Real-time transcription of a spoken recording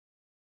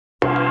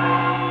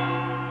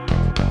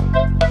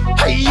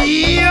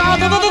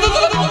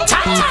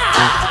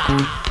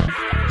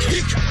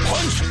Kick,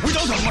 punch, we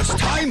don't have much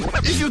time.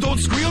 If you don't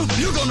squeal,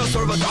 you're gonna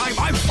serve a dime.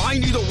 I'm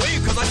fine either way,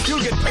 cause I still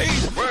get paid.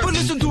 But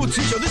listen to a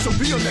teacher, this will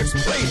be your next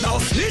play. Now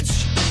snitch.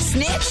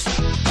 Snitch?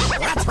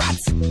 Rat,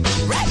 rats.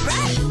 Rat,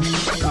 rat.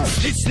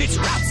 Snitch, snitch,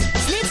 rats.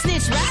 Snitch,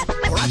 snitch, rat.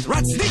 Rat,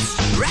 rat, snitch.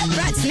 Rat,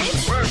 rat,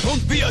 snitch.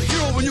 Don't be a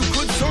hero when you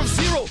could serve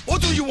zero. Or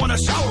do you wanna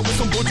shower with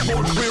some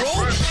butchboard queero?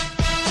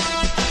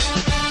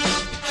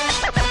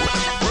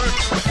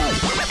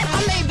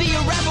 I may be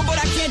a rapper, but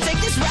I can't take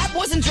this rap.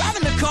 Wasn't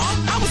driving the car,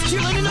 I was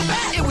chilling in the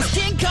back. It was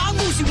King Kong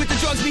Moosey with the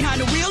drugs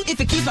behind the wheel. If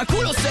it keeps my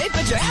kudos safe,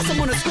 bet your ass I'm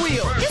gonna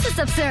squeal. This is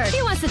absurd.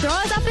 He wants to throw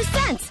us off his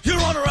scent. Your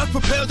Honor, I've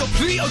prepared a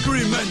plea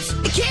agreement.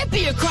 It can't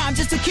be a crime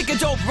just to kick a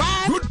dope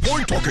rhyme. Good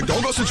point, talking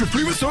dog, since you're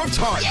free with serve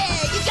time. Yeah,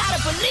 you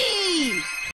gotta believe.